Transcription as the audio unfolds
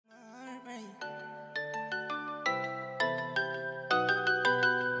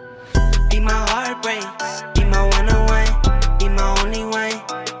heartbreak. Be my one-on-one, be my only one.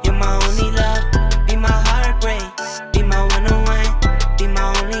 You're my only love, be my heartbreak. Be my one-on-one, be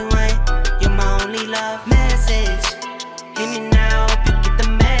my only one. You're my only love. Message, hit me now, hope you get the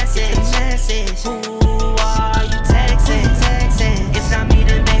message. Who are you texting? If not me,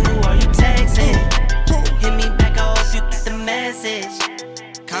 then babe, who are you texting? Hit me back, I hope you get the message.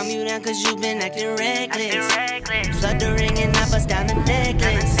 Calm you down cause you been acting reckless. Flood the ring and I bust down the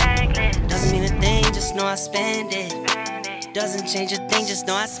necklace. Doesn't mean a thing, just know I spend it. Doesn't change a thing, just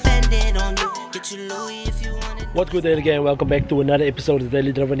know I spend it on you. Get you Louis if you want it. What good day again, welcome back to another episode of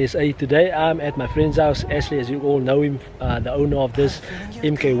Daily Driven SA. Today I'm at my friend's house, Ashley, as you all know him, the owner of this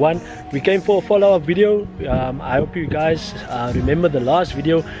MK1. We came for a follow-up video. I hope you guys remember the last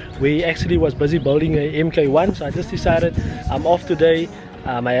video where he actually was busy building a MK1. So I just decided I'm off today.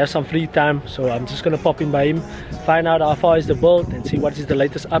 I have some free time, so I'm just gonna pop in by him, find out how far is the build and see what is the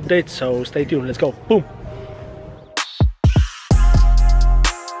latest update. So stay tuned, let's go. Boom.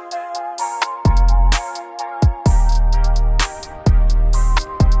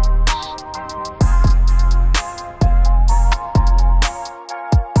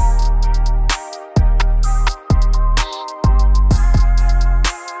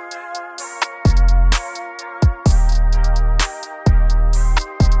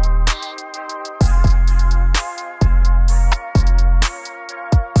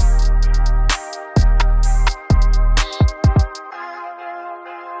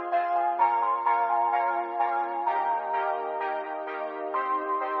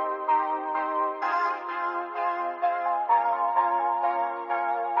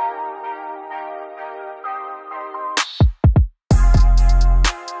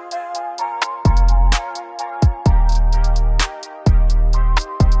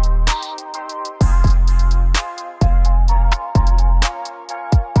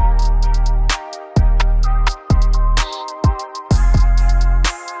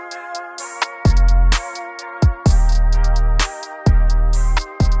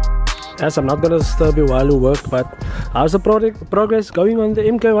 Yes, I'm not gonna disturb you while you work, but how's the progress going on the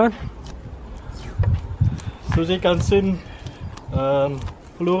MK1? Soos jy kan sien,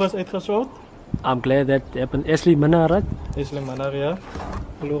 vloer is uitgesort. I'm glad that happened. Ashley Minnar, right? Ashley Minnar, ja.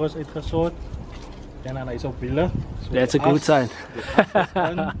 Vloer is uitgesort. En dan is op wiele. So that's a good sign.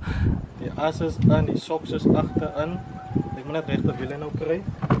 Die as is in, die soks is agterin. Ek moet net regte wiele nou kry.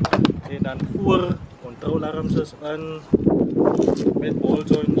 En dan voor controlarms is in. Met ball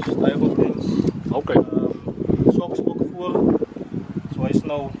joints, stijl pins. Okay. Soks ook voor. So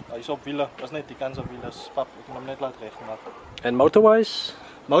hy is op wiele. Dat is net die kans op wiele. Pap, ek moet hom net laat regmaak. And motorwise?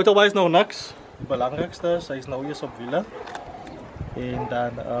 Motorwise nog niks. Die belangrijkste is, hy is nou eers op wiele. En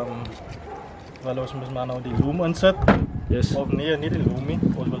dan, wel ons moet maar nou die loom insit. Yes. Of nee, nie die loom nie.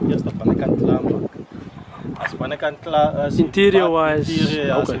 Ons wil eerst de binnenkant klaar maak. As binnenkant klaar is, interior wise, okay.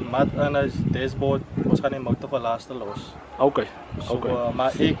 As die mat in is, dashboard, ons gaan die motor van laaste los. Okay. So,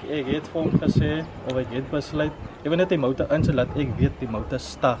 maar ek het vir hom gesê, of ek het besluit, ek wil net die motor insit, laat ek weet die motor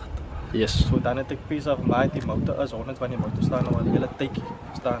start. Yes. So dan het ek peace of mind, die motor is 100 van die motor staan nou al die hele tydjie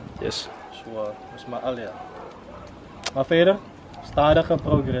staan. Yes. So, is maar al ja. Maar verder, stadige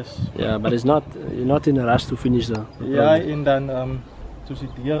progress. Yeah, but it's not, you're not in a rush to finish the ja, en dan, soos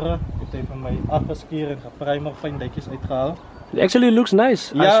die deure, het hy van my afgeskeer en geprimer fyn duitjies uitgehaal. It actually looks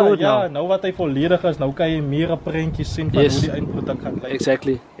nice. Ja, I saw it ja, now. nou wat hy volledig is, nou kan jy meer 'n prentjie sien van yes. hoe die eindproduk gaan lyk.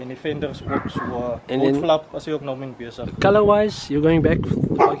 Exactly. En die fenders ook so, en flap as hy ook nou mee besig. Color wise, you're going back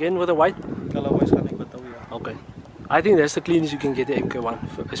again with the white? Color wise gaan ek betou, ja. Okay. I think that's the cleanest you can get the MK1,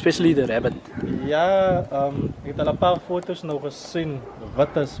 especially the Rabbit. Ja, ek het al 'n paar foto's nou gesien,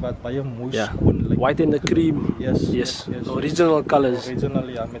 wit is wat baie mooi skoon lyk. White and the cream. Yes. Original colors. Original,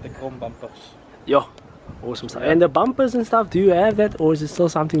 ja, met die chrome bumpers. Yeah. Awesome stuff. And the bumpers and stuff, do you have that, or is it still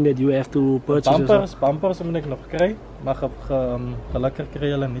something that you have to purchase? Bumpers moet ek nog kry, maar gelukkig kry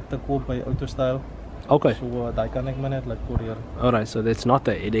hulle nie te koop by AutoStyle. Okay. So daai kan ek maar net laat koerier. Alright, so that's not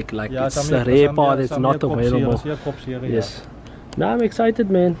a headache, like ja, it's a rare part that's not available. Yes. Now I'm excited,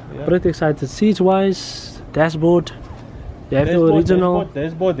 man. Yeah. Pretty excited. Seats wise, dashboard. You have the original.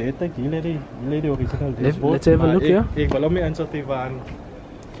 Dashboard het ek hier die original dashboard. Let's have a look here. Ek wil hom nie insit van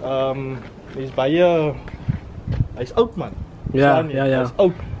hy's baie hy's oud man. Ja. Hy's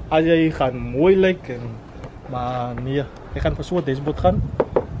oud. As jy gaan mooi lyk en maar nee, ek gaan vir so 'n dashboard gaan.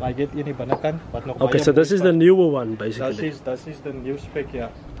 Maar ek het een die binnekant wat nog okay, so this is the newer one basically. That is the new spec, ja.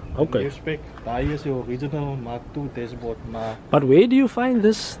 Okay. New spec. Daai is die original Mark II dashboard, maar but where do you find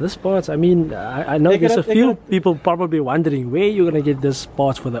this parts? I mean, I know there's a few people probably wondering where you're gonna get this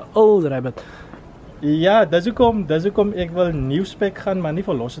parts for the old Rabbit. Ja, dis hoekom ek wil nieuw spec gaan, maar nie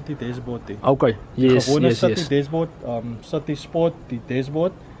velocity dashboard nie. Okay, yes, Gewone yes, city yes. dashboard, city sport, die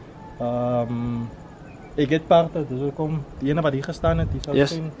dashboard. Ek het parte, dis hoekom die ene wat hier gestaan het, die sal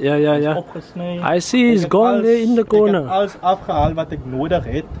Yes, sien, ja, ja, is ja. opgesny. I see, Ek it's het gone alles- there in the Ek corner. het alles afgehaal wat ek nodig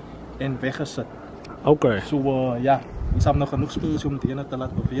het en weggesit. Okay, So ja, ons het nog genoeg space om die ene te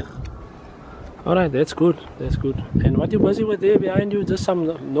laat beweeg. alright, that's good, that's good. And what you busy with there behind you? Just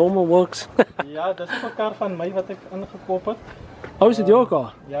some normal works. Ja, dis 'n kar van my wat ek ingekoop het. Oh, is it your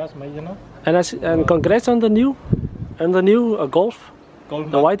car? Ja, is my ene. And congrats on the new Golf,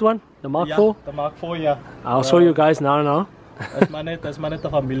 Gold the white one, the Mark ja, IV. de Mark IV, ja. I'll show you guys now. Is maar net 'n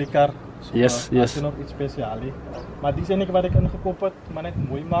familiekar. So, Yes, yes. Dit is nog iets spesiaal. Maar die is wat ek ingekoop het, maar net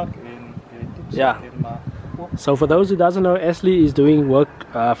mooi maak en jy toets Ja. en maar koop. So for those who doesn't know, Ashley is doing work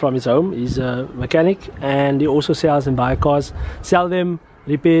from his home. He's a mechanic and he also sells and buy cars, sell them,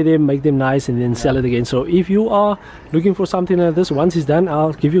 repair them, make them nice, and then sell it again. So if you are looking for something like this, once he's done,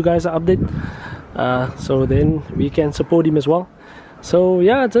 I'll give you guys an update. So then we can support him as well. So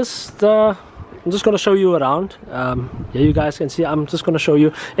yeah, I'm just gonna show you around. Yeah, you guys can see. I'm just gonna show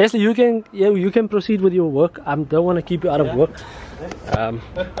you. Ashley, you can proceed with your work. I don't want to keep you out of work. Let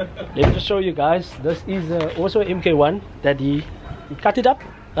me just show you guys. This is also MK1 that he cut it up.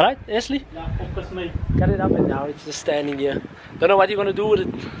 All right, Ashley. Ja, opgesny. Cut it up and now it's just standing here. Don't know what you're gonna do with it.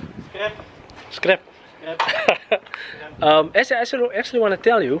 Scrap. Scrap. I actually want to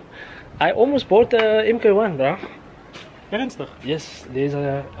tell you, I almost bought the MK1, bro. Ernstig. Yes, there's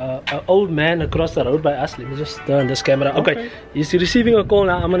a old man across the road by us. Let me just turn this camera. Okay, he's receiving a call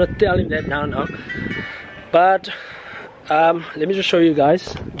now. I'm gonna tell him that now. But let me just show you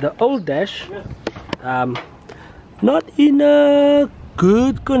guys the old dash. Not in a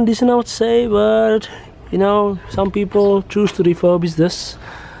good condition, I would say, but you know, some people choose to refurbish this.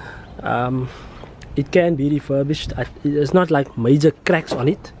 It can be refurbished. There's not like major cracks on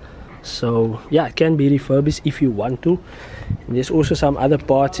it. So yeah, it can be refurbished if you want to. And there's also some other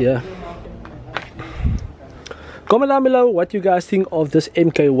parts here. Comment down below what you guys think of this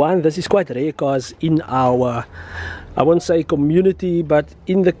MK1. This is quite rare cars in our, I won't say community, but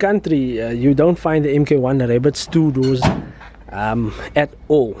in the country you don't find the MK1 Rabbits 2 doors at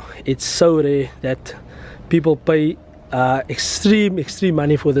all. It's so rare that people pay extreme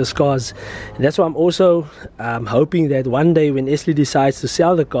money for these cars. And that's why I'm also hoping that one day when Ashley decides to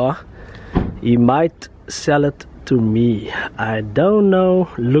sell the car, he might sell it to me. I don't know.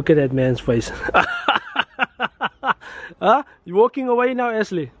 Look at that man's face. Huh? You walking away now,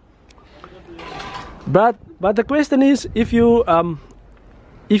 Ashley? But the question is, if you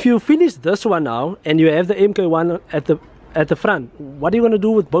finish this one now and you have the MK1 at the front, what are you going to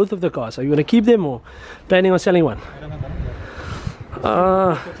do with both of the cars? Are you going to keep them or planning on selling one?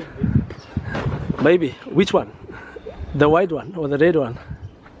 Maybe. Which one? The white one or the red one?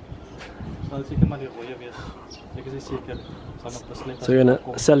 So you're gonna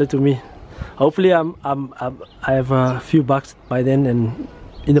sell it to me. Hopefully I have a few bucks by then and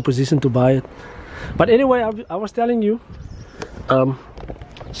in the position to buy it. But anyway, I was telling you.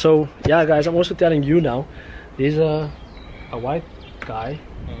 So yeah, guys, I'm also telling you now. There's a white guy.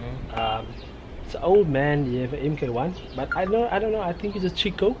 It's an old man. He have an MK1, but I don't know. I think it's a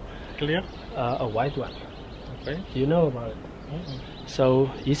Chico. Clear? A white one. Okay. You know about it. So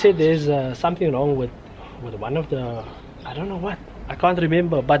he said there's something wrong with one of the, I don't know what, I can't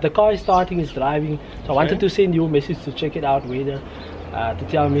remember, but the car is starting, is driving. So I wanted to send you a message to check it out, whether to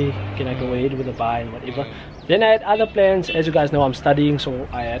tell me can I go ahead with the buy and whatever. Then I had other plans. As you guys know, I'm studying, so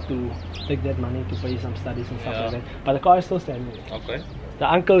I had to take that money to pay some studies and stuff like that. But the car is still standing. Okay.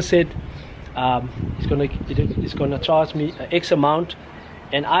 The uncle said he's gonna charge me X amount,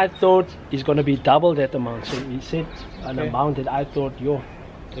 and I thought it's gonna be double that amount. So he said an amount that I thought, yo,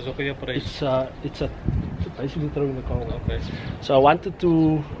 Dis ook 'n prys. it's basically throwing the car away. Okay. So I wanted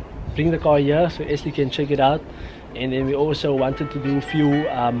to bring the car here so Ashley can check it out, and then we also wanted to do a few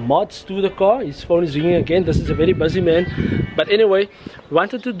mods to the car. His phone is ringing again. This is a very busy man, but anyway, we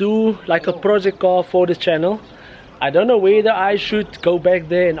wanted to do like a project car for the channel. I don't know whether I should go back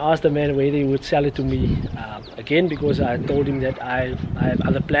there and ask the man whether he would sell it to me again, because I told him that I have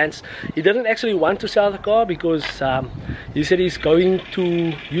other plans. He didn't actually want to sell the car because he said he's going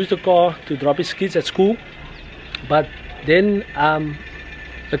to use the car to drop his kids at school. But then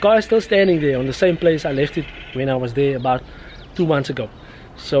the car is still standing there on the same place I left it when I was there about 2 months ago.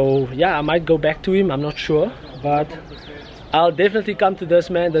 So yeah, I might go back to him, I'm not sure, but I'll definitely come to this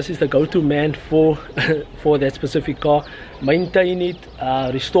man. This is the go-to man for for that specific car. Maintain it,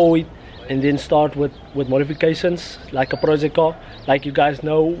 restore it, and then start with modifications like a project car, like you guys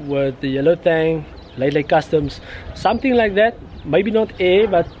know, with the yellow tank, Late Customs, something like that. Maybe not air,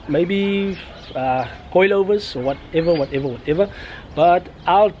 but maybe coilovers or whatever. But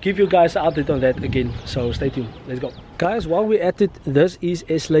I'll give you guys an update on that again, so stay tuned. Let's go. Guys, while we're at it, this is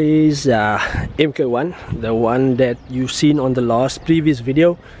Esley's MK1, the one that you've seen on the previous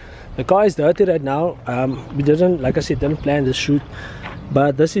video. The car is dirty right now. We didn't, like I said, didn't plan this shoot,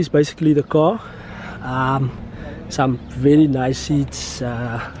 but this is basically the car. Some very nice seats,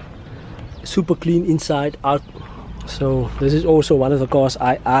 super clean inside out. So this is also one of the cars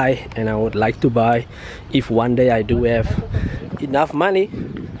I would like to buy if one day I do have enough money.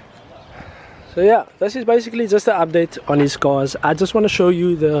 So yeah, this is basically just an update on his cars. I just want to show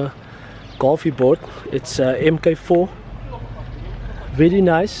you the Golf he bought. It's MK4, very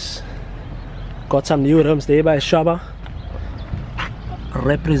nice. Got some new rims there by Shaba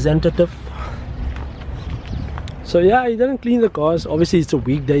representative. So yeah, he didn't clean the cars. Obviously it's a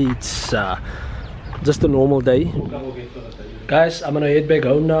weekday, it's just a normal day. Guys, I'm gonna head back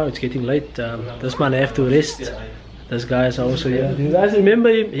home now. It's getting late. This man I have to rest. This guy is also here. Do you guys remember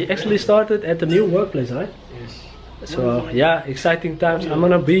him? He actually started at the new workplace, right? Yes. So yeah, exciting times. I'm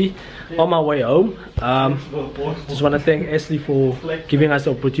gonna be on my way home. Just want to thank Esley for giving us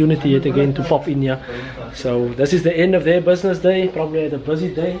the opportunity yet again to pop in here. So this is the end of their business day. Probably a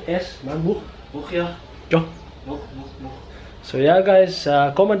busy day. So yeah guys,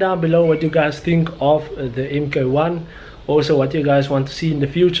 comment down below what you guys think of the MK1. Also what you guys want to see in the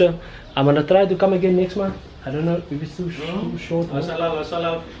future. I'm gonna try to come again next month. I don't know if it's too short.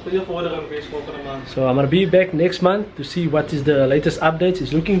 So I'm gonna be back next month to see what is the latest updates.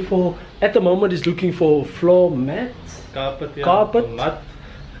 He's looking for, at the moment he's looking for floor mat, carpet, mat,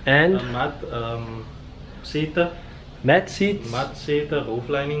 and seater, mat seats,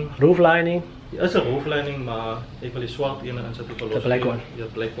 roof lining. Er is een rooflining, maar ik wil die zwart in en zet ik wel los. The black one. Ja,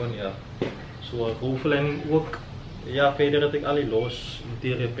 black one, ja. Zo rooflining ook. Ja, verder heb ik al die los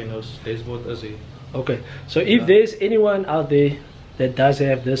interior panels. Dashboard is hier. Okay, so if there's anyone out there that does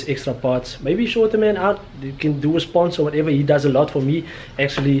have this extra parts, maybe short the man out. You can do a sponsor or whatever. He does a lot for me.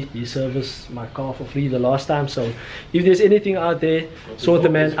 Actually, he serviced my car for free the last time. So if there's anything out there, sort the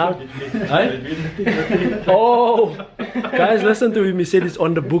man out. Oh, guys, listen to him. He said it's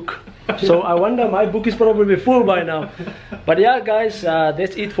on the book. So I wonder, my book is probably full by now. But yeah guys,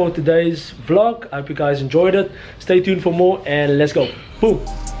 that's it for today's vlog. I hope you guys enjoyed it. Stay tuned for more and let's go. Boom.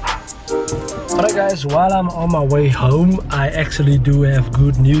 Alright guys, while I'm on my way home, I actually do have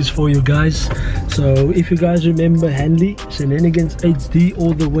good news for you guys. So if you guys remember Hanley Shenanigans HD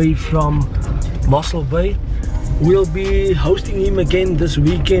all the way from Mossel Bay, we'll be hosting him again this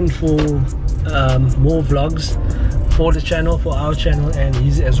weekend for more vlogs for the channel, for our channel and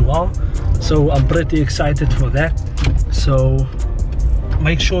his as well. So I'm pretty excited for that. So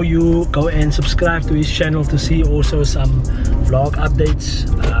make sure you go and subscribe to his channel to see also some vlog updates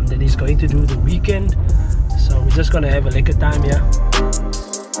that he's going to do the weekend. So we're just gonna have a lekker time here.